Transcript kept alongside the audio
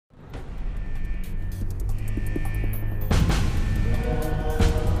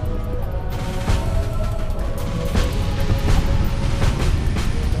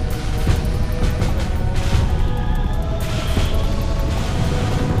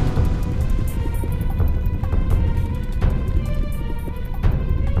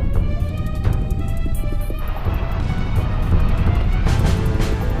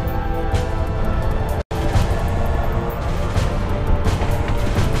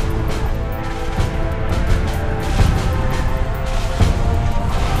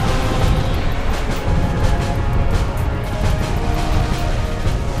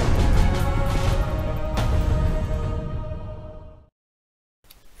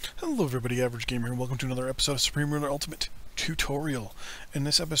Hello everybody, Average Gamer, and welcome to another episode of Supreme Ruler Ultimate Tutorial. In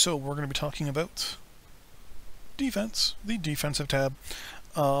this episode, we're going to be talking about defense, the defensive tab.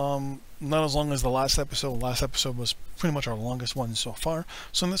 Not as long as the last episode. The last episode was pretty much our longest one so far.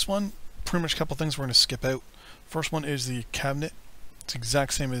 So in this one, pretty much a couple things we're going to skip out. First one is the cabinet. It's the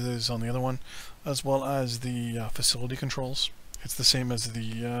exact same as it is on the other one, as well as the facility controls. It's the same as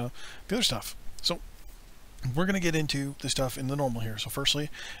the other stuff. So we're going to get into the stuff in the normal here. So firstly,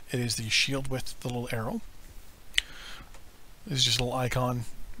 it is the shield with the little arrow. This is just a little icon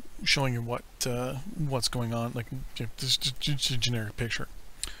showing you what's going on. Like, this is just a generic picture.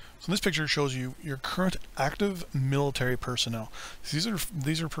 So this picture shows you your current active military personnel. So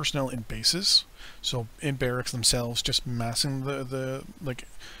these are personnel in bases, so in barracks themselves, just massing the like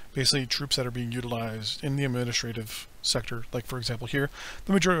basically troops that are being utilized in the administrative sector. Like for example here,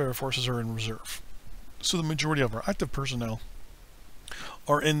 the majority of our forces are in reserve. So the majority of our active personnel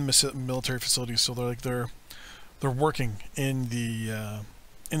are in military facilities. So they're working in the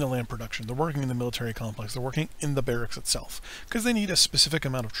land production. They're working in the military complex. They're working in the barracks itself because they need a specific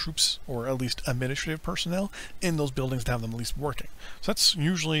amount of troops, or at least administrative personnel, in those buildings to have them at least working. So that's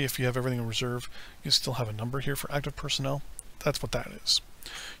usually, if you have everything in reserve, you still have a number here for active personnel. That's what that is.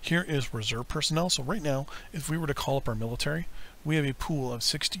 Here is reserve personnel. So right now, if we were to call up our military, we have a pool of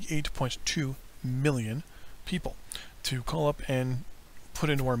 68.2 million people to call up and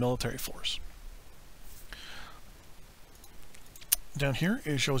put into our military force. Down here,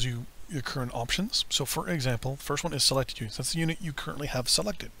 it shows you your current options. So for example, first one is selected units. That's the unit you currently have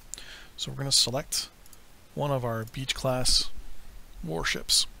selected. So we're going to select one of our beach class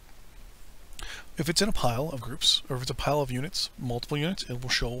warships. If it's in a pile of groups, or if it's a pile of units, multiple units, it will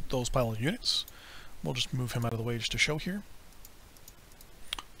show those pile of units. We'll just move him out of the way just to show here.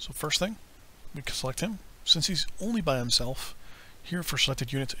 So first thing, we can select him. Since he's only by himself, here for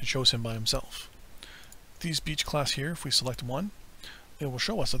selected units, it shows him by himself. These beach class here, if we select one, it will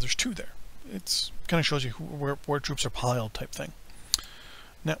show us that there's two there. It's kind of shows you where troops are piled type thing.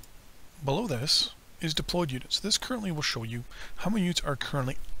 Now, below this is deployed units. This currently will show you how many units are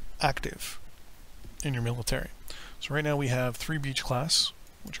currently active in your military. So right now we have 3 beach class,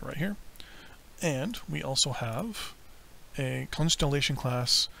 which are right here, and we also have a Constellation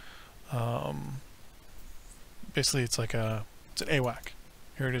class. Basically it's like it's an AWAC.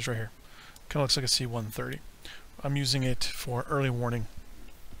 Here it is right here. Kind of looks like a C-130. I'm using it for early warning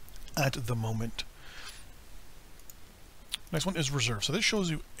at the moment. Next one is reserve. So this shows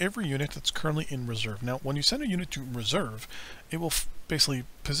you every unit that's currently in reserve. Now when you send a unit to reserve, it will basically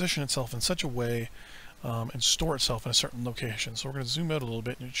position itself in such a way and store itself in a certain location. So we're going to zoom out a little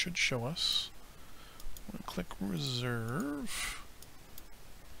bit and it should show us. I'm going to click reserve.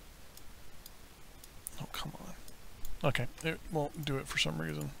 Oh, come on. Okay, it won't do it for some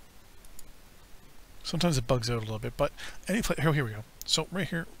reason. Sometimes it bugs out a little bit, but any place, here we go. So right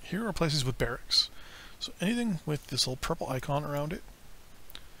here are places with barracks. So anything with this little purple icon around it,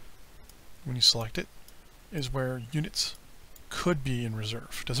 when you select it, is where units could be in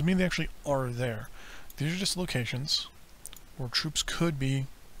reserve. Doesn't mean they actually are there. These are just locations where troops could be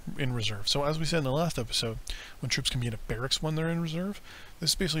in reserve. So as we said in the last episode, when troops can be in a barracks when they're in reserve,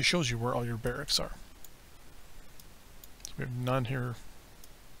 this basically shows you where all your barracks are. So we have none here.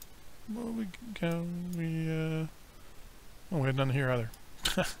 Well, we had none here either.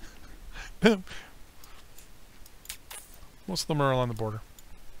 Most of them are along the border.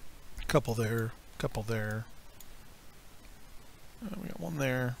 A couple there, a couple there. We got one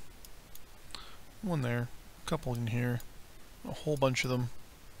there, a couple in here, a whole bunch of them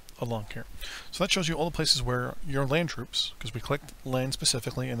along here. So that shows you all the places where your land troops, because we clicked land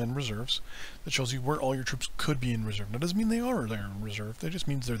specifically and then reserves, that shows you where all your troops could be in reserve. That doesn't mean they are there in reserve, that just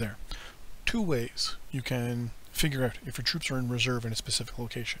means they're there. 2 ways you can figure out if your troops are in reserve in a specific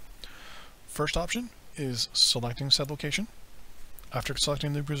location. First option is selecting said location. After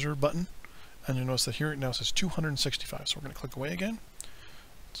selecting the reserve button, and you'll notice that here it now says 265. So we're going to click away again.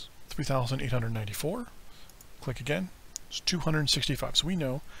 It's 3,894. Click again. It's 265. So we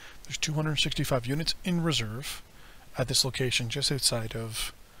know there's 265 units in reserve at this location just outside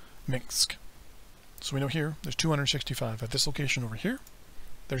of Minsk. So we know here there's 265. At this location over here,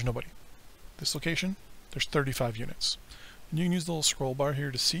 there's nobody. This location, there's 35 units. And you can use the little scroll bar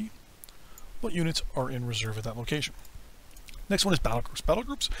here to see what units are in reserve at that location. Next one is battle groups. Battle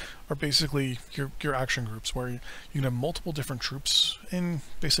groups are basically your action groups where you can have multiple different troops in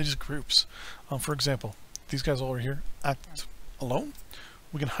basically just groups. For example, these guys over here act alone.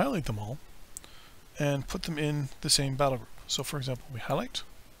 We can highlight them all and put them in the same battle group. So for example, we highlight,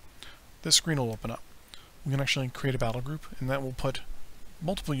 this screen will open up. We can actually create a battle group, and that will put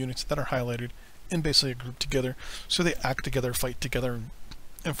multiple units that are highlighted and basically grouped together, so they act together, fight together,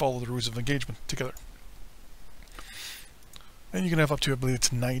 and follow the rules of engagement together. And you can have up to, I believe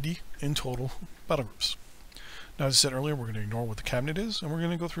it's 90 in total battle groups. Now, as I said earlier, we're going to ignore what the cabinet is, and we're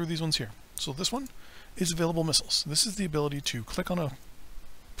going to go through these ones here. So this one is available missiles. This is the ability to click on a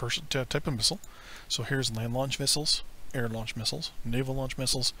type of missile. So here's land launch missiles, air launch missiles, naval launch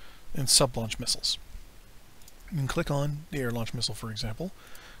missiles, and sub-launch missiles. You can click on the air launch missile, for example,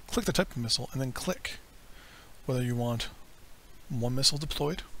 click the type of missile, and then click whether you want one missile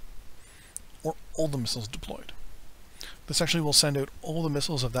deployed or all the missiles deployed. This actually will send out all the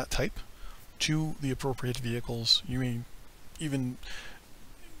missiles of that type to the appropriate vehicles. You may even,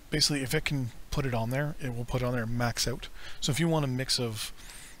 basically, if it can put it on there, it will put it on there max out. So if you want a mix of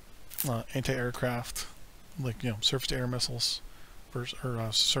anti-aircraft, like, surface-to-air missiles, or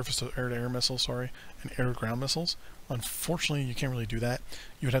surface-to-air-to-air missiles, sorry, and air-to-ground missiles, unfortunately you can't really do that.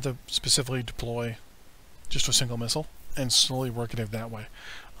 You would have to specifically deploy just a single missile and slowly work it out that way.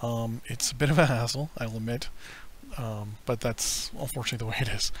 It's a bit of a hassle, I'll admit, but that's unfortunately the way it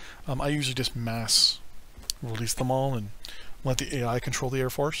is. I usually just mass release them all and let the AI control the Air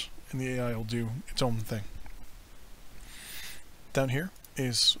Force, and the AI will do its own thing. Down here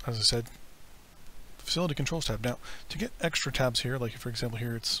is, as I said, the Facility Controls tab. Now, to get extra tabs here, like for example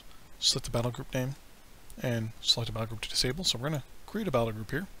here it's select the battle group name and select a battle group to disable, so we're going to create a battle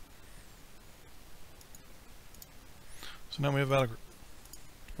group here. So now we have a battle group.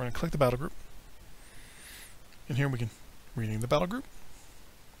 We're going to click the battle group, and here we can rename the battle group.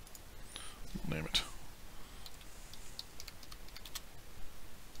 We'll name it.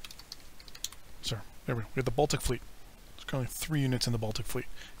 Sorry, there we go. We have the Baltic Fleet. There's currently 3 units in the Baltic Fleet.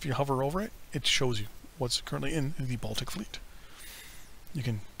 If you hover over it, it shows you what's currently in the Baltic Fleet. You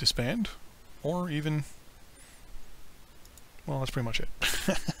can disband, or even, well, that's pretty much it.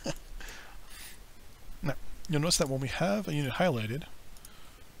 Now, you'll notice that when we have a unit highlighted,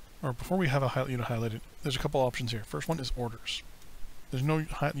 or before we have a unit highlighted, there's a couple options here. First one is orders. There's no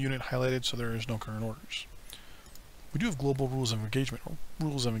unit highlighted, so there is no current orders. We do have global rules of engagement, or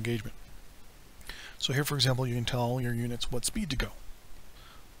rules of engagement. So here, for example, you can tell your units what speed to go.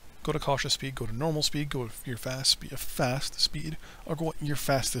 Go to cautious speed, go to normal speed, go to your fast speed, or go at your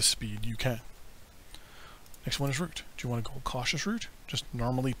fastest speed you can. Next one is route. Do you want to go cautious route? Just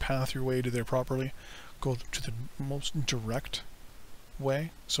normally path your way to there properly. Go to the most direct way,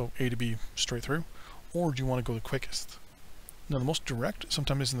 so A to B straight through, or do you want to go the quickest? Now, the most direct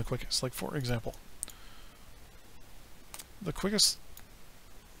sometimes isn't the quickest. Like, for example, the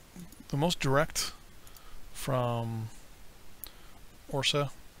most direct from Orsa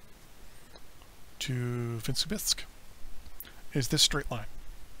to Vinskibitsk is this straight line.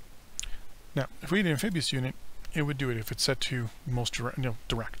 Now, if we had an amphibious unit, it would do it if it's set to most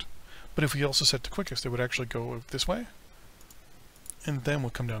direct. But if we also set to quickest, it would actually go this way, and then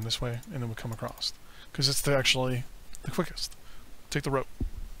would come down this way, and then would come across, because it's actually the quickest. Take the rope.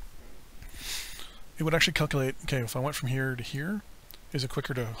 It would actually calculate, okay, if I went from here to here, is it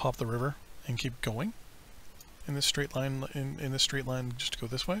quicker to hop the river and keep going in this straight line, in this straight line, just to go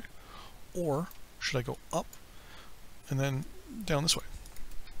this way, or should I go up and then down this way?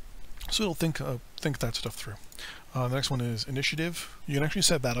 So it'll think that stuff through. The next one is initiative. You can actually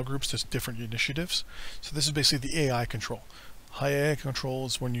set battle groups to different initiatives. So this is basically the AI control. High AI control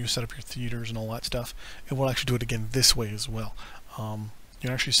is when you set up your theaters and all that stuff. It will actually do it again this way as well. You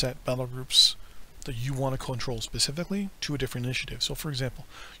can actually set battle groups that you want to control specifically to a different initiative. So for example,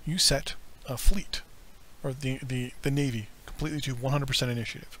 you set a fleet, or the Navy, completely to 100%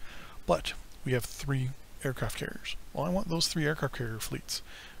 initiative. But we have 3 aircraft carriers. Well, I want those 3 aircraft carrier fleets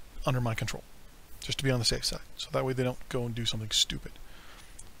under my control, just to be on the safe side, so that way they don't go and do something stupid.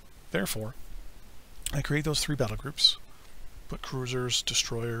 Therefore, I create those 3 battle groups, put cruisers,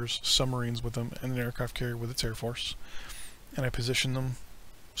 destroyers, submarines with them, and an aircraft carrier with its air force, and I position them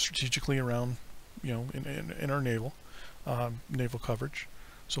strategically around, in our naval coverage.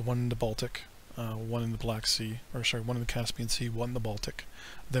 So one in the Baltic, one in the Black Sea, one in the Caspian Sea, one in the Baltic,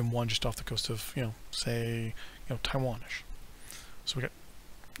 then one just off the coast of, say, Taiwanish. So we got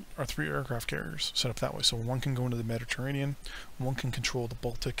our 3 aircraft carriers set up that way. So one can go into the Mediterranean, one can control the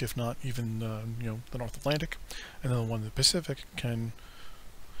Baltic, if not even the North Atlantic, and then the one in the Pacific can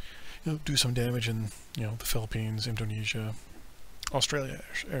do some damage in the Philippines, Indonesia, Australia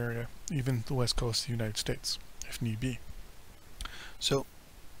area, even the west coast of the United States, if need be. So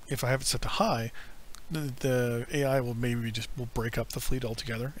if I have it set to high, the AI will will break up the fleet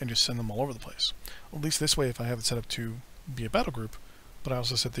altogether and just send them all over the place. At least this way, if I have it set up to be a battle group, but I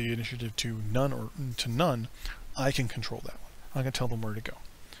also set the initiative to none, I can control that one. I'm going to tell them where to go.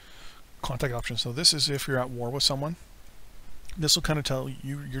 Contact options. So this is if you're at war with someone. This will kind of tell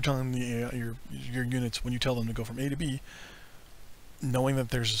you, you're telling your units when you tell them to go from A to B, knowing that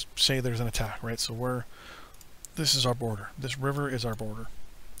there's, say there's an attack, right? So this is our border. This river is our border.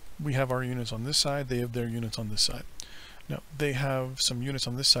 We have our units on this side, they have their units on this side. Now, they have some units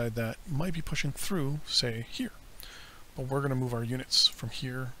on this side that might be pushing through, say, here. But we're going to move our units from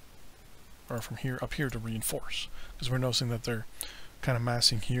here, or from here up here to reinforce, because we're noticing that they're kind of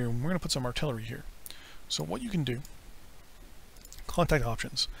massing here, and we're going to put some artillery here. So what you can do, contact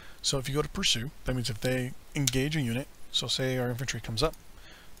options. So if you go to pursue, that means if they engage a unit, so say our infantry comes up,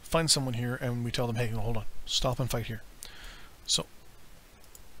 find someone here, and we tell them, hey, hold on, stop and fight here. So,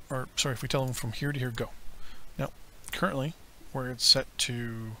 or sorry, if we tell them from here to here, go. Now, currently, where it's set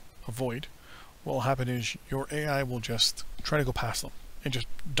to avoid, what will happen is your AI will just try to go past them and just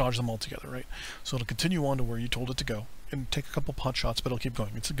dodge them all together, right? So it'll continue on to where you told it to go and take a couple pot shots, but it'll keep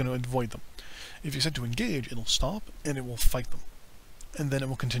going. It's going to avoid them. If you set to engage, it'll stop and it will fight them. And then it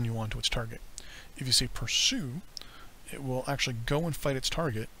will continue on to its target. If you say pursue, it will actually go and fight its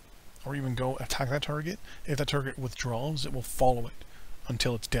target, or even go attack that target. If that target withdraws, it will follow it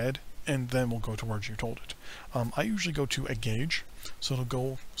until it's dead, and then we'll go towards you told it. I usually go to engage, so it'll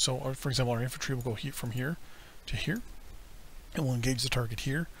go, for example, our infantry will go from here to here, and we'll engage the target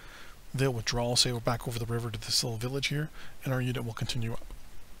here. They'll withdraw, say we're back over the river to this little village here, and our unit will continue up.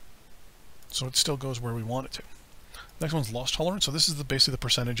 So it still goes where we want it to. Next one's loss tolerance. So this is basically the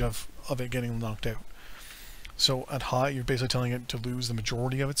percentage of it getting knocked out. So at high, you're basically telling it to lose the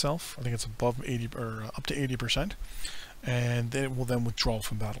majority of itself. I think it's above 80 or up to 80%, and then it will then withdraw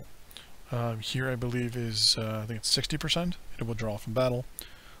from battle. Here, I believe is I think it's 60%. It will withdraw from battle.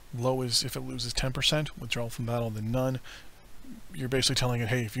 Low is if it loses 10%, withdrawal from battle. Then none. You're basically telling it,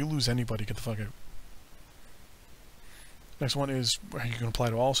 hey, if you lose anybody, get the fuck out. Next one is you can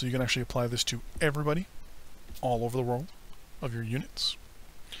apply to all. So you can actually apply this to everybody, all over the world, of your units.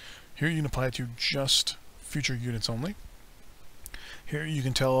 Here you can apply it to just future units only. Here you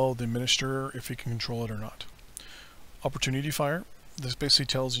can tell the administrator if he can control it or not. Opportunity fire. This basically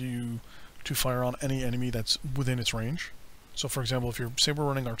tells you to fire on any enemy that's within its range. So for example, if you're, say we're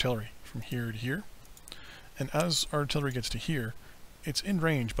running artillery from here to here, and as our artillery gets to here, it's in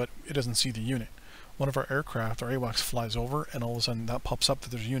range, but it doesn't see the unit. One of our aircraft, our AWACS, flies over, and all of a sudden that pops up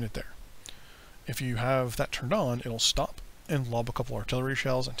that there's a unit there. If you have that turned on, it'll stop and lob a couple artillery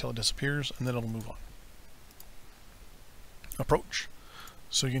shells until it disappears, and then it'll move on. Approach.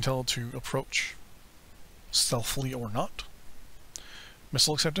 So you can tell it to approach stealthily or not.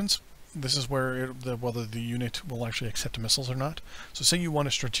 Missile acceptance. This is where whether the unit will actually accept missiles or not. So say you want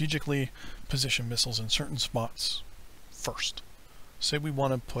to strategically position missiles in certain spots first. Say we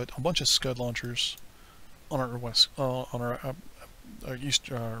want to put a bunch of Scud launchers on our west, on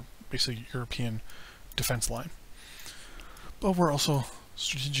our basically European defense line, but we're also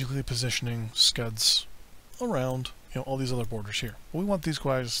strategically positioning Scuds around, all these other borders here. But we want these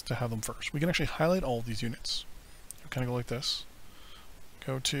guys to have them first. We can actually highlight all of these units. Kind of go like this.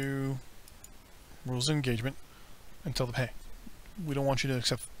 Go to rules of engagement and tell them, hey, we don't want you to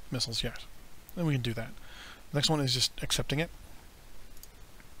accept missiles yet. Then we can do that. The next one is just accepting it.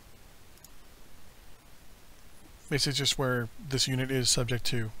 Basically just where this unit is subject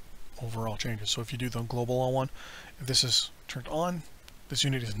to overall changes. So if you do the global all one, if this is turned on, this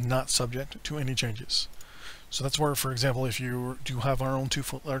unit is not subject to any changes. So that's where, for example, if you do have our own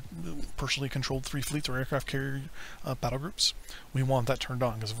personally controlled 3 fleets or aircraft carrier battle groups, we want that turned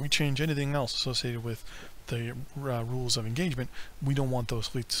on, because if we change anything else associated with the rules of engagement, we don't want those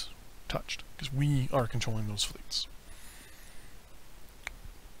fleets touched, because we are controlling those fleets.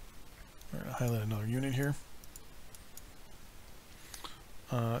 We're going to highlight another unit here.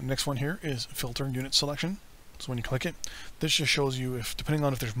 Next one here is filter unit selection. So when you click it, this just shows you if, depending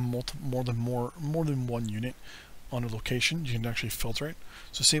on if there's more than one unit on a location, you can actually filter it.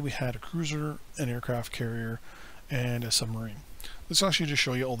 So say we had a cruiser, an aircraft carrier, and a submarine. This will actually just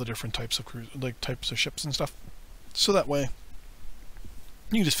show you all the different types of types of ships and stuff. So that way,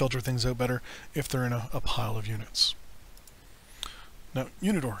 you can just filter things out better if they're in a pile of units. Now,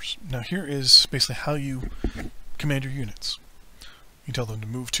 unit orders. Now here is basically how you command your units. You tell them to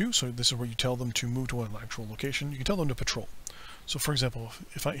move to, so this is where you tell them to move to an actual location. You can tell them to patrol. So for example,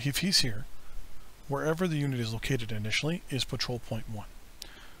 if he's here, wherever the unit is located initially is patrol point 1.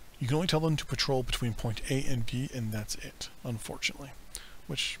 You can only tell them to patrol between point A and B, and that's it, unfortunately.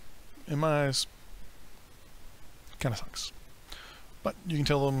 Which, in my eyes, kind of sucks. But you can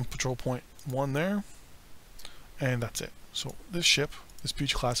tell them patrol point 1 there, and that's it. So this ship, this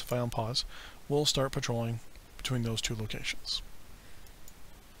Beach class, if I unpause, will start patrolling between those two locations.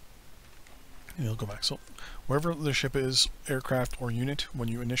 And it'll go back. So wherever the ship is, aircraft or unit, when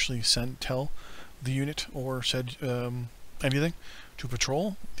you initially tell the unit or said anything to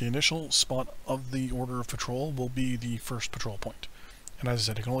patrol, the initial spot of the order of patrol will be the first patrol point. And as I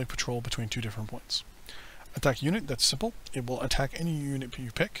said, it can only patrol between two different points. Attack unit, that's simple. It will attack any unit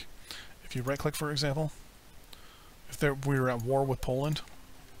you pick. If you right click, for example, if we were at war with Poland,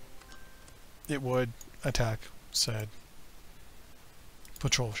 it would attack said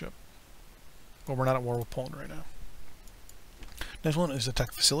patrol ship. But we're not at war with Poland right now. Next one is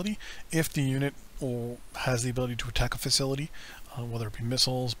attack facility. If the unit has the ability to attack a facility, whether it be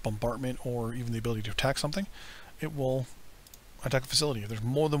missiles, bombardment, or even the ability to attack something, it will attack a facility. If there's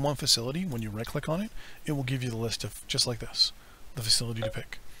more than one facility, when you right click on it, it will give you the list of, just like this, the facility to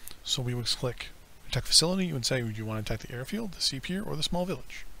pick. So we would click attack facility. You would say, would you want to attack the airfield, the sea pier, or the small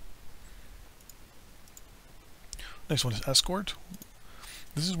village? Next one is escort.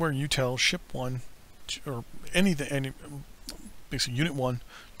 This is where you tell ship 1 or basically unit 1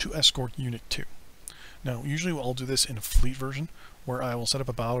 to escort unit 2. Now usually I'll do this in a fleet version where I will set up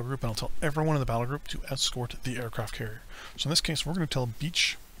a battle group and I'll tell everyone in the battle group to escort the aircraft carrier. So in this case we're going to tell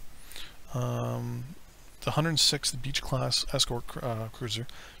Beach, the 106th Beach class escort cruiser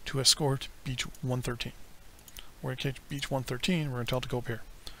to escort Beach 113. We're going to Beach 113, we're going to tell it to go up here.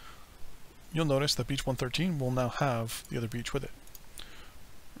 You'll notice that Beach 113 will now have the other beach with it.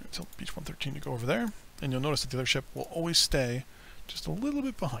 We're going to tell Beach 113 to go over there, and you'll notice that the other ship will always stay just a little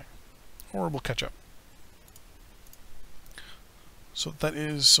bit behind, or will catch up. So that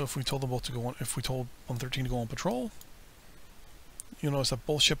is, so if we told them both to go on, if we told 113 to go on patrol, you'll notice that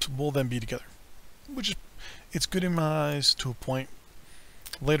both ships will then be together, which is, it's good in my eyes to a point.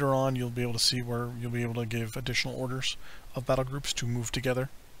 Later on, you'll be able to see where you'll be able to give additional orders of battle groups to move together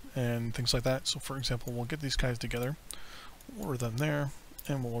and things like that. So for example, we'll get these guys together, order them there,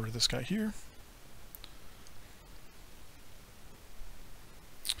 and we'll order this guy here.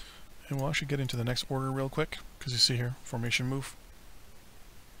 And we'll actually get into the next order real quick, because you see here, formation move.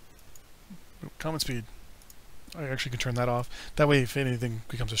 Common speed. I actually can turn that off. That way, if anything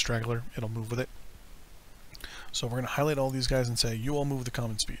becomes a straggler, it'll move with it. So we're going to highlight all these guys and say, you all move with the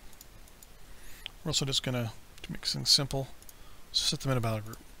common speed. We're also just going to make things simple, set them in a battle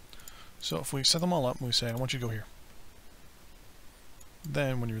group. So if we set them all up and we say, I want you to go here.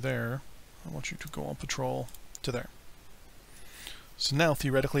 Then when you're there, I want you to go on patrol to there. So now,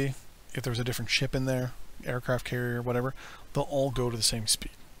 theoretically, if there's a different ship in there, aircraft carrier, whatever, they'll all go to the same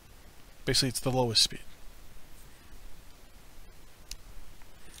speed. Basically, it's the lowest speed.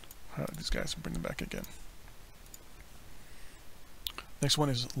 Highlight these guys and bring them back again. Next one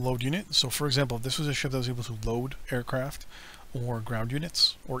is load unit. So for example, if this was a ship that was able to load aircraft or ground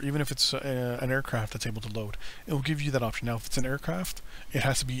units, or even if it's an aircraft that's able to load, it will give you that option. Now if it's an aircraft, it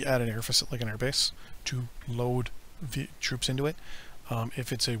has to be at an air facility, like an airbase, to load the troops into it.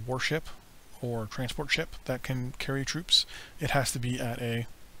 If it's a warship or transport ship that can carry troops, it has to be at a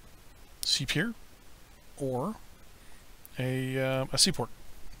sea pier or a seaport.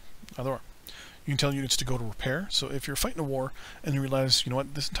 Either or. You can tell units to go to repair. So if you're fighting a war and you realize, you know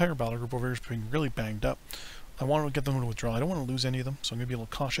what, this entire battle group over here is being really banged up, I want to get them to withdraw. I don't want to lose any of them, so I'm going to be a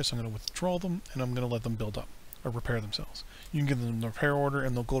little cautious. I'm going to withdraw them, and I'm going to let them build up or repair themselves. You can give them the repair order,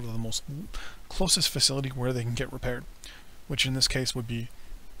 and they'll go to the most closest facility where they can get repaired, which in this case would be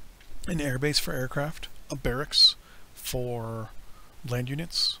an airbase for aircraft, a barracks for land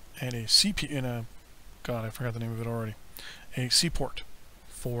units, and a God, I forgot the name of it already, a seaport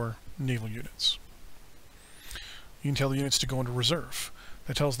for naval units. You can tell the units to go into reserve.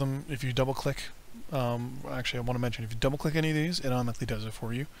 That tells them if you double click, actually I want to mention, if you double click any of these, it automatically does it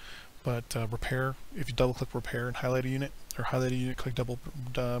for you. But repair, if you double click repair and highlight a unit, or highlight a unit, click double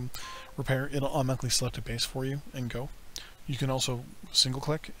repair, it'll automatically select a base for you and go. You can also single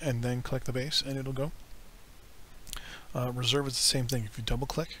click and then click the base and it'll go. Reserve is the same thing. If you double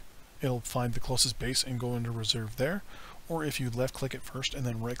click, it'll find the closest base and go into reserve there. Or if you left click it first and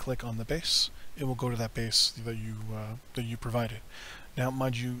then right click on the base, it will go to that base that you provided. Now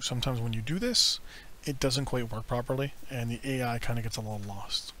mind you, sometimes when you do this, it doesn't quite work properly and the AI kind of gets a little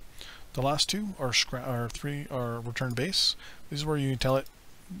lost. The last two are three are return base. This is where you can tell it,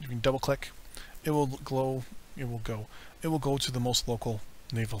 you can double click, it will glow, it will go. It will go to the most local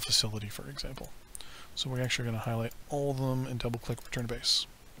naval facility, for example. So we're actually going to highlight all of them and double click return base.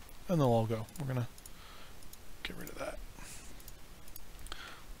 And they'll all go. We're going to get rid of that.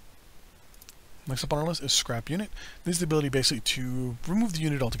 Next up on our list is scrap unit. This is the ability basically to remove the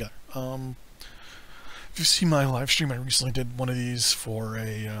unit altogether. If you see my live stream, I recently did one of these for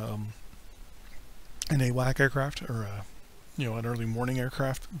a an AWAC aircraft, or an early morning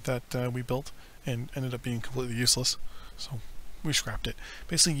aircraft that we built and ended up being completely useless. So we scrapped it.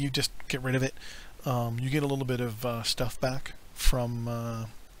 Basically, you just get rid of it. You get a little bit of stuff back from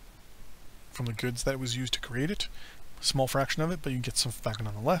the goods that was used to create it. A small fraction of it, but you get some back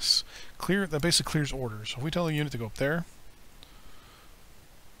nonetheless. That basically clears orders. So if we tell a unit to go up there,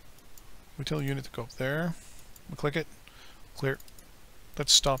 we click it, clear. That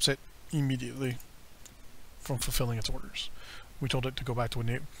stops it immediately from fulfilling its orders. We told it to go back to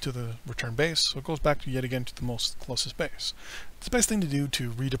the return base, so it goes back yet again to the most closest base. It's the best thing to do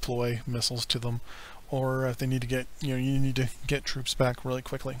to redeploy missiles to them, or if they need to get, you need to get troops back really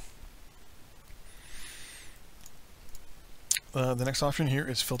quickly. The next option here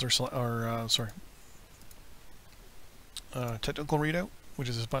is technical readout, which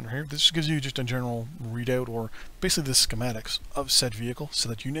is this button here. This gives you just a general readout, or basically the schematics of said vehicle, so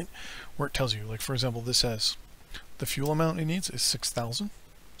that unit, where it tells you, like for example, this says the fuel amount it needs is 6,000,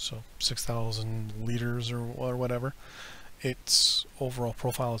 so 6,000 liters or whatever. Its overall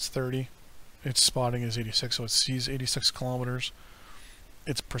profile is 30. Its spotting is 86, so it sees 86 kilometers.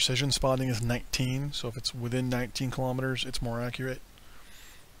 Its precision spotting is 19, so if it's within 19 kilometers, it's more accurate.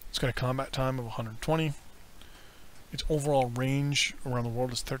 It's got a combat time of 120. Its overall range around the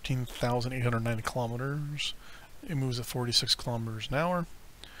world is 13,890 kilometers. It moves at 46 kilometers an hour.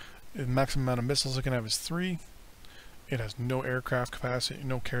 The maximum amount of missiles it can have is 3. It has no aircraft capacity,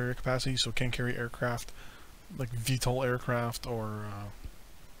 no carrier capacity, so it can't carry aircraft like VTOL aircraft or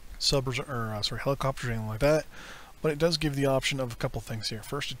helicopters or anything like that. But it does give the option of a couple things here.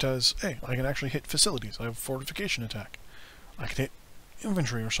 First, it does, hey, I can actually hit facilities. I have fortification attack. I can hit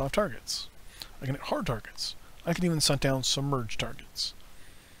infantry or soft targets. I can hit hard targets. I can even hunt down submerged targets.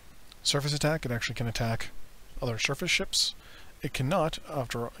 Surface attack, it actually can attack other surface ships. It cannot,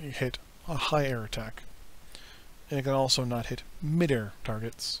 after you hit a high air attack. And it can also not hit mid-air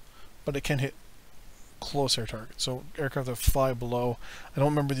targets, but it can hit close air targets. So aircraft that fly below, I don't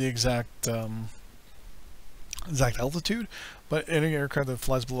remember the exact altitude, but any aircraft that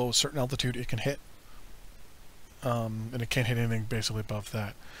flies below a certain altitude it can hit, and it can't hit anything basically above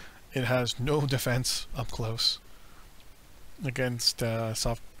that. It has no defense up close against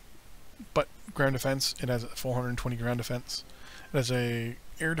soft, but ground defense, it has a 420 ground defense. It has a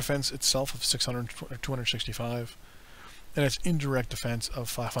air defense itself of 265. And it's indirect defense of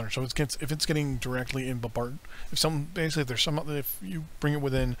 500. So if it's getting directly in bombarded, if you bring it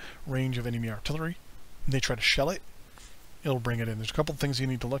within range of enemy artillery, and they try to shell it, it'll bring it in. There's a couple of things you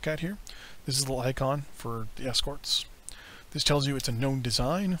need to look at here. This is the little icon for the escorts. This tells you it's a known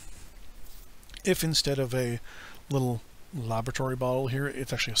design. If instead of a little laboratory bottle here,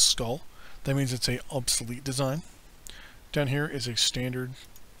 it's actually a skull, that means it's a obsolete design. Down here is a standard,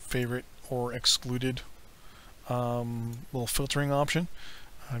 favorite, or excluded little filtering option.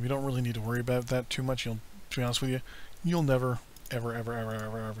 You don't really need to worry about that too much. To be honest with you, you'll never,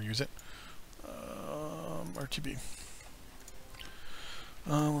 ever use it. RTB.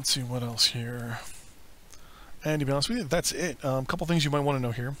 Let's see what else here. And to be honest with you, that's it. A couple things you might want to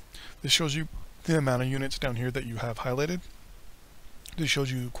know here. This shows you the amount of units down here that you have highlighted. This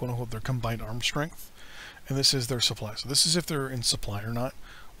shows you, quote unquote, their combined arm strength. And this is their supply. So this is if they're in supply or not,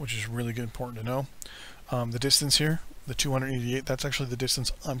 which is really good, important to know. The distance here, the 288, that's actually the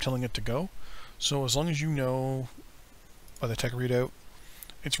distance I'm telling it to go. So as long as you know by the tech readout,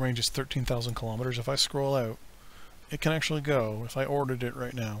 its range is 13,000 kilometers. If I scroll out, it can actually go, if I ordered it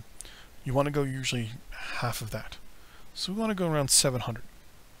right now, you want to go usually half of that. So we want to go around 700.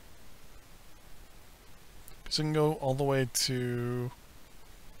 Because it can go all the way to,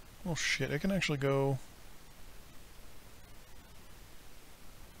 oh shit, it can actually go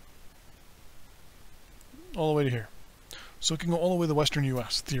all the way to here. So it can go all the way to the western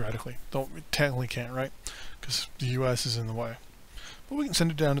US, theoretically. Though it technically can't, right? Because the US is in the way. But we can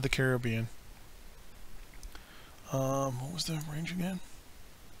send it down to the Caribbean. What was the range again?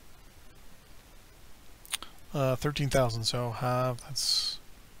 13,000, so that's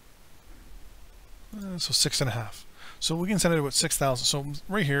so 6.5. So we can send it about 6,000. So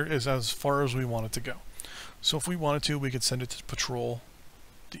right here is as far as we want it to go. So if we wanted to, we could send it to patrol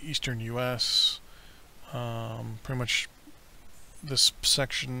the eastern US, pretty much this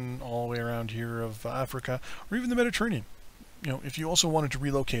section all the way around here of Africa, or even the Mediterranean. You know, if you also wanted to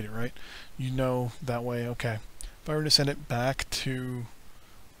relocate it, right? You know that way, okay. If I were to send it back to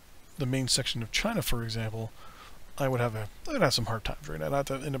the main section of China, for example, I would have some hard times, right? I'd have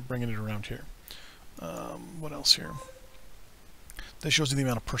to end up bringing it around here. What else here? This shows you the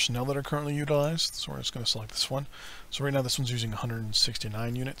amount of personnel that are currently utilized. So we're just going to select this one. So right now this one's using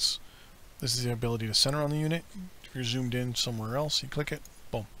 169 units. This is the ability to center on the unit. If you're zoomed in somewhere else, you click it,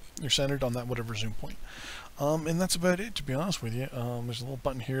 boom, you're centered on that whatever zoom point. And that's about it, to be honest with you. There's a little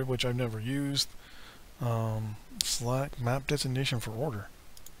button here which I've never used. Select map designation for order.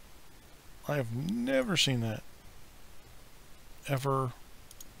 I have never seen that ever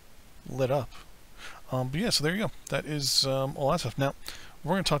lit up. But yeah, so there you go. That is all that stuff. Now,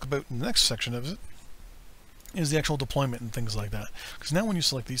 we're going to talk about the next section of it is the actual deployment and things like that. Because now when you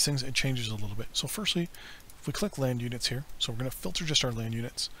select these things, it changes a little bit. So firstly, if we click land units here, so we're going to filter just our land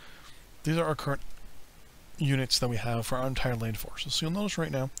units. These are our current units that we have for our entire land force. So you'll notice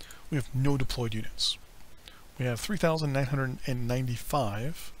right now, we have no deployed units. We have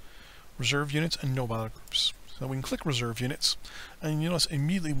 3,995 reserve units and no battle groups. So we can click reserve units, and you notice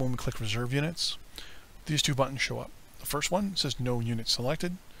immediately when we click reserve units, these two buttons show up. The first one says no unit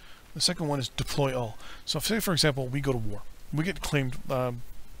selected. The second one is deploy all. So if, say for example, we go to war. We get claimed,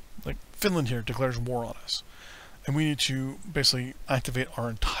 like Finland here declares war on us. And we need to basically activate our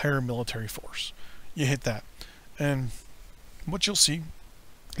entire military force. You hit that. And what you'll see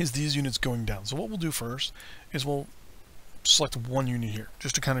is these units going down. So what we'll do first is we'll select one unit here,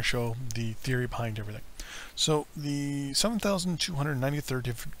 just to kind of show the theory behind everything. So the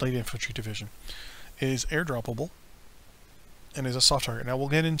 7,293rd Light Infantry Division is airdroppable and is a soft target. Now we'll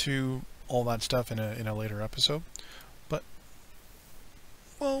get into all that stuff in a later episode, but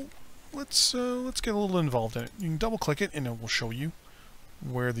well, let's get a little involved in it. You can double click it and it will show you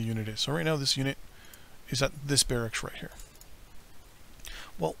where the unit is. So right now this unit is at this barracks right here.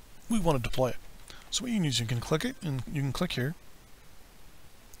 Well, we want to deploy it. So what you can use, you can click it and you can click here.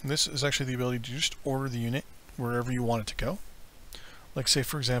 And this is actually the ability to just order the unit wherever you want it to go. Like say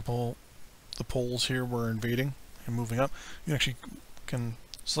for example, the Poles here were invading and moving up. You actually can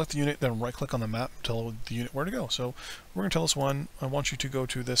select the unit, then right click on the map, tell the unit where to go. So we're going to tell this one, I want you to go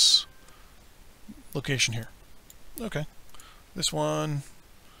to this location here. Okay. This one,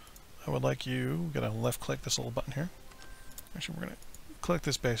 I would like you, we're going to left click this little button here. Actually, we're going to click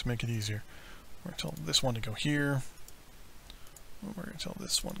this base, make it easier. We're going to tell this one to go here. We're going to tell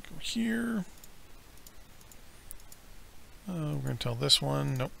this one to go here. We're going to tell this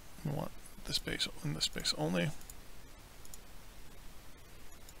one, nope, we want this base in this base only.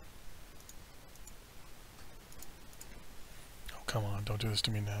 Oh, come on, don't do this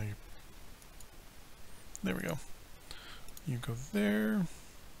to me now. There we go. You go there.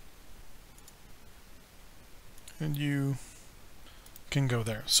 And you can go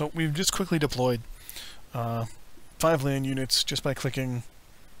there. So we've just quickly deployed 5 land units just by clicking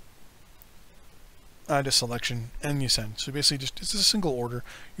add a selection and you send. So basically it's a single order.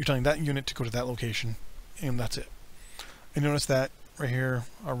 You're telling that unit to go to that location and that's it. And notice that right here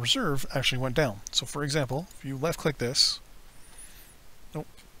our reserve actually went down. So for example, if you left click this, nope,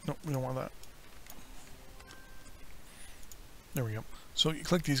 we don't want that. There we go. So you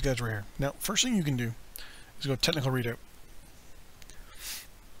click these guys right here. Now first thing you can do is go to technical readout.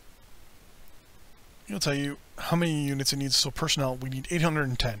 It'll tell you how many units it needs. So personnel, we need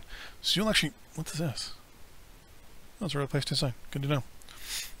 810. So you'll actually, what is this? Oh, it's a right place to sign. Good to know.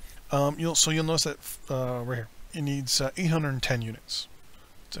 You'll notice that right here, it needs 810 units.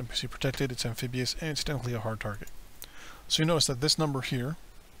 It's NPC protected, it's amphibious, and it's technically a hard target. So you notice that this number here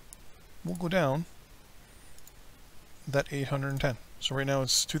will go down that 810. So right now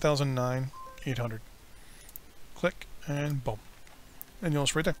it's 2009, 800. Click, and boom. And you'll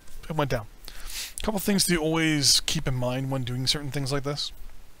notice right there, it went down. A couple things to always keep in mind when doing certain things like this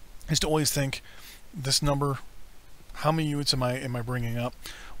is to always think this number, how many units am I bringing up,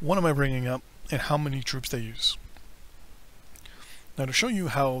 what am I bringing up, and how many troops they use. Now to show you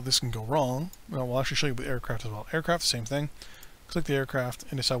how this can go wrong, well, we'll actually show you with aircraft as well. Aircraft, same thing. Click the aircraft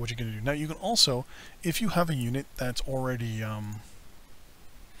and decide what you're going to do. Now you can also, if you have a unit that's already,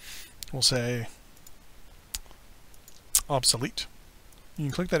 we'll say, obsolete, you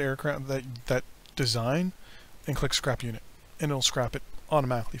can click that aircraft, that design, and click scrap unit, and it'll scrap it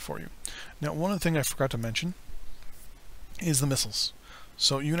automatically for you. Now one of the things I forgot to mention is the missiles.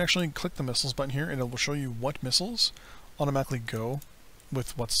 So you can actually click the missiles button here and it will show you what missiles automatically go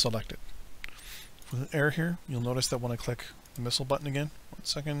with what's selected. With an error here, you'll notice that when I click the missile button again, 1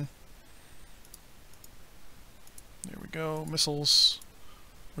 second, there we go, missiles,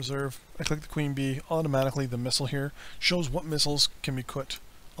 reserve, I click the Queen Bee, automatically the missile here shows what missiles can be put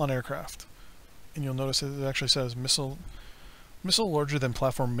on aircraft. And you'll notice that it actually says missile larger than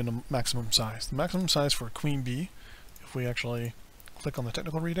platform maximum size. The maximum size for Queen Bee, if we actually click on the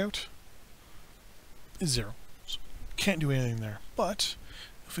technical readout, is 0. So can't do anything there. But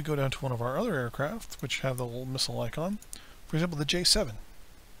if we go down to one of our other aircraft, which have the little missile icon, for example the J7,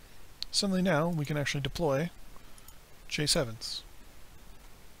 suddenly now we can actually deploy J7s.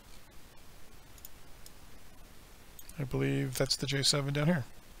 I believe that's the J7 down here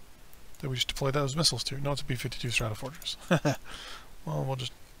that we just deployed those missiles to. No, it's a B-52 Stratofortress. Well, we'll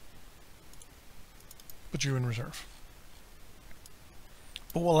just put you in reserve.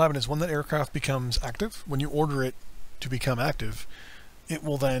 But what will happen is when that aircraft becomes active, when you order it to become active, it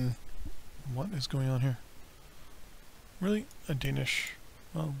will then... What is going on here? Really? A Danish...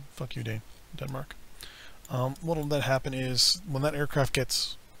 Oh, fuck you, Denmark. What will then happen is when that aircraft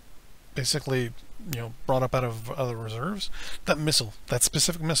gets basically, brought up out of other reserves, that missile, that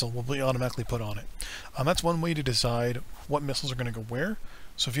specific missile, will be automatically put on it. That's one way to decide what missiles are going to go where.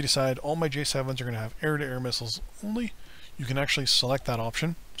 So if you decide all my J7s are going to have air-to-air missiles only, you can actually select that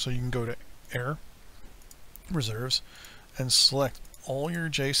option. So you can go to Air, Reserves, and select all your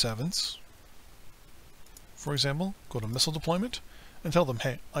J7s. For example, go to Missile Deployment, and tell them,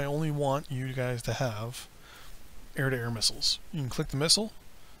 hey, I only want you guys to have air-to-air missiles. You can click the missile,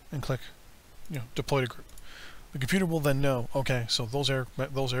 and click, deploy to group. The computer will then know, okay, so those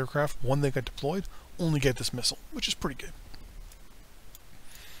aircraft, when they get deployed, only get this missile, which is pretty good.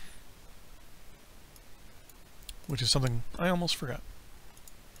 Which is something I almost forgot.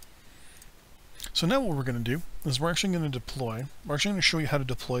 So now what we're going to do is we're actually going to deploy. We're actually going to show you how to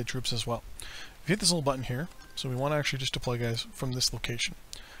deploy troops as well. If you hit this little button here, so we want to actually just deploy guys from this location.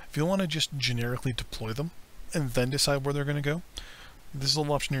 If you want to just generically deploy them and then decide where they're going to go, this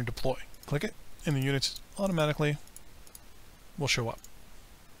little option here, deploy. Click it, and the units automatically will show up.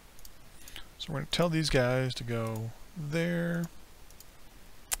 So we're going to tell these guys to go there.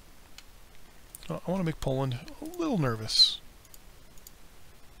 I want to make Poland a little nervous.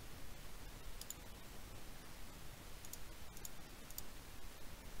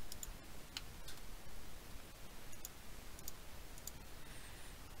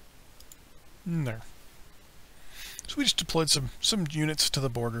 There. So we just deployed some units to the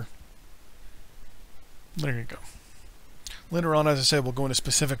border. There you go. Later on, as I said, we'll go into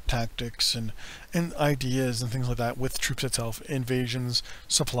specific tactics and ideas and things like that with troops itself, invasions,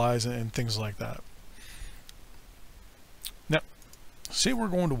 supplies, and things like that. Now, say we're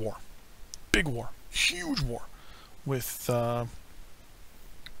going to war. Big war. Huge war with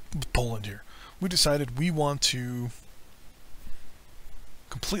Poland here. We decided we want to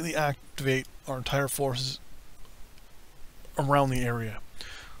completely activate our entire forces around the area.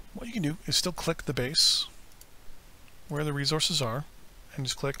 What you can do is still click the base where the resources are and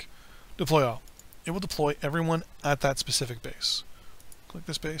just click deploy all. It will deploy everyone at that specific base. Click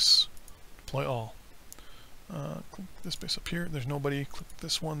this base, deploy all. Click this base up here, there's nobody. Click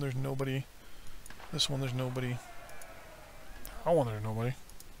this one, there's nobody. This one, there's nobody. That one, there's nobody.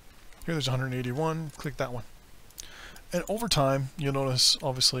 Here there's 181, click that one. And over time, you'll notice,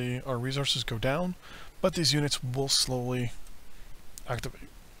 obviously, our resources go down, but these units will slowly activate.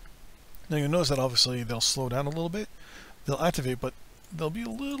 Now you'll notice that, obviously, they'll slow down a little bit. They'll activate, but there'll be a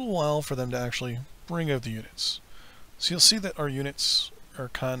little while for them to actually bring out the units. So you'll see that our units are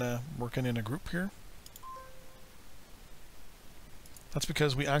kind of working in a group here. That's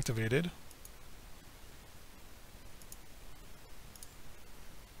because we activated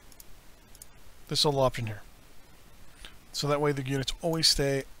this little option here. So that way the units always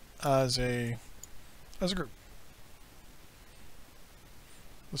stay as a group.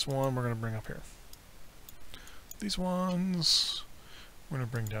 This one we're going to bring up here. These ones we're going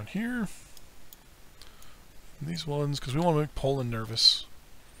to bring down here. And these ones, because we want to make Poland nervous,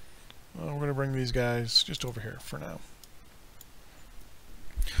 we're going to bring these guys just over here for now.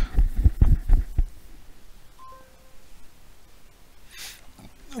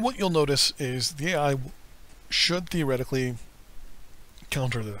 And what you'll notice is the AI should theoretically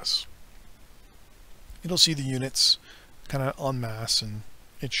counter this. It'll see the units kind of en masse, and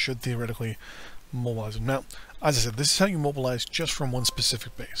it should theoretically mobilize them. Now, as I said, this is how you mobilize just from one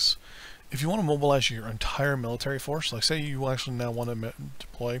specific base. If you want to mobilize your entire military force, like say you actually now want to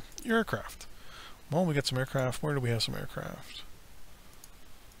deploy your aircraft. Well, we got some aircraft. Where do we have some aircraft?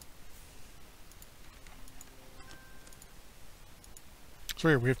 So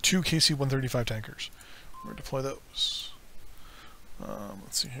here we have 2 KC-135 tankers. We're going to deploy those.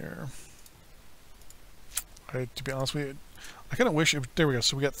 Let's see here. To be honest with you, I kind of wish it, there we go.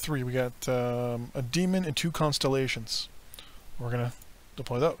 So we got 3. We got a Demon and 2 Constellations. We're going to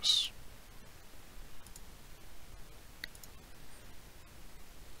deploy those.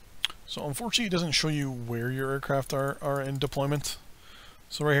 So unfortunately, it doesn't show you where your aircraft are in deployment.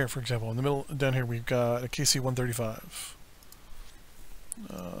 So right here, for example, in the middle, down here, we've got a KC-135.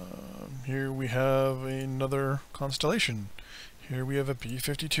 Here we have another Constellation. Here we have a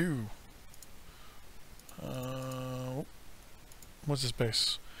B-52. What's this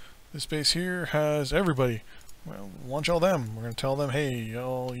base? This base here has everybody. Well, launch all them. We're going to tell them, hey,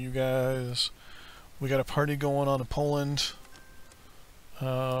 all you guys, we got a party going on in Poland.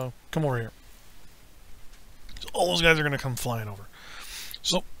 Come over here. So all those guys are going to come flying over.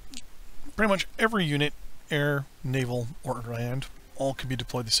 So pretty much every unit, air, naval, or land, all can be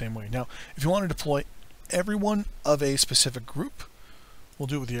deployed the same way. Now, if you want to deploy everyone of a specific group, we'll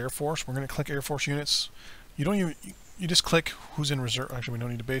do it with the Air Force. We're going to click Air Force units. You don't even, you just click who's in reserve. Actually, we don't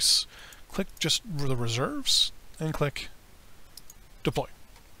need a base. Click just the reserves and click deploy.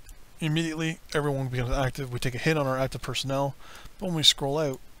 Immediately, everyone becomes active. We take a hit on our active personnel, but when we scroll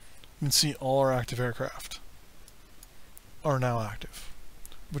out, you can see all our active aircraft are now active,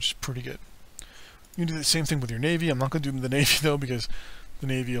 which is pretty good. You can do the same thing with your Navy. I'm not going to do the Navy though, because the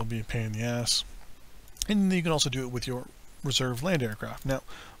Navy will be a pain in the ass. And you can also do it with your reserve land aircraft. Now,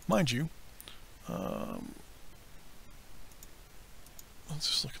 mind you, let's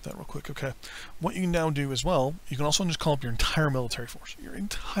just look at that real quick. Okay, what you can now do as well, you can also just call up your entire military force. Your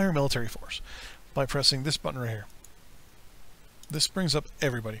entire military force by pressing this button right here. This brings up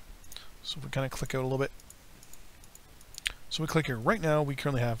everybody. So if we kind of click out a little bit. So we click here. Right now, we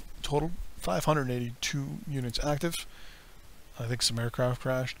currently have total 582 units active. I think some aircraft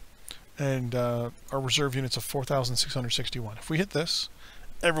crashed. And our reserve units of 4,661. If we hit this,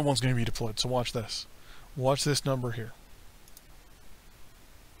 everyone's going to be deployed. So watch this. Watch this number here.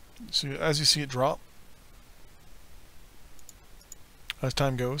 So as you see it drop, as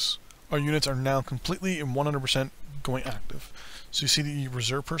time goes, our units are now completely and 100% going active. So you see the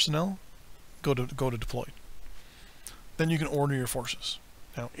reserve personnel go to deployed. Then you can order your forces.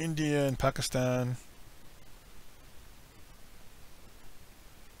 Now India and Pakistan.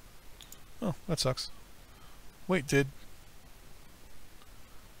 Oh, that sucks. Wait, did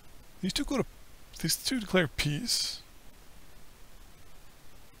these two declare peace?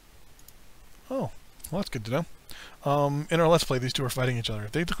 Oh, well, that's good to know. In our Let's Play, these two are fighting each other.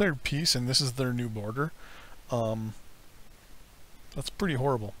 If they declared peace and this is their new border, that's pretty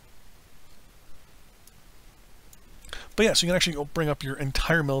horrible. But yeah, so you can actually go bring up your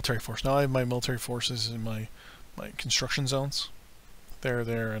entire military force. Now I have my military forces in my construction zones.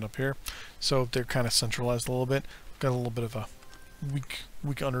 There, and up here. So they're kind of centralized a little bit. Got a little bit of a weak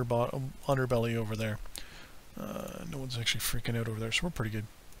underbelly over there. No one's actually freaking out over there, so we're pretty good.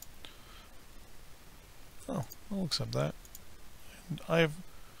 Oh, I'll accept that. And I have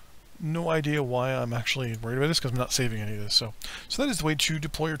no idea why I'm actually worried about this, because I'm not saving any of this. So that is the way to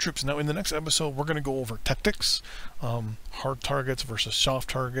deploy your troops. Now in the next episode, we're going to go over tactics, hard targets versus soft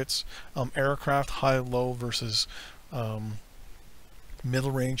targets, aircraft, high-low versus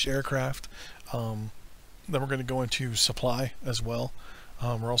middle-range aircraft. Then we're going to go into supply as well.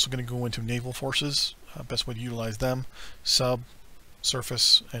 We're also going to go into naval forces, best way to utilize them, sub,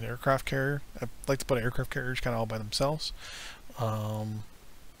 surface, and aircraft carrier. I like to put aircraft carriers kind of all by themselves. Yeah,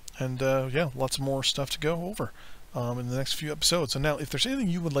 lots more stuff to go over in the next few episodes. And now, if there's anything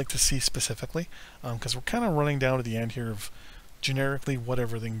you would like to see specifically, because we're kind of running down to the end here of generically what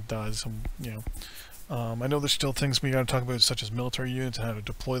everything does, you know. I know there's still things we got to talk about, such as military units and how to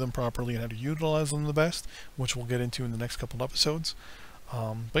deploy them properly and how to utilize them the best, which we'll get into in the next couple of episodes.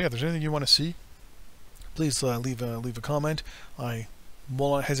 But yeah, if there's anything you want to see, please leave a comment. I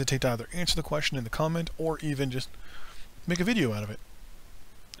will not hesitate to either answer the question in the comment or even just make a video out of it.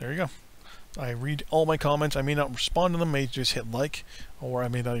 There you go. I read all my comments. I may not respond to them, may just hit like, or I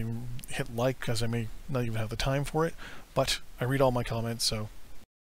may not even hit like because I may not even have the time for it, but I read all my comments, so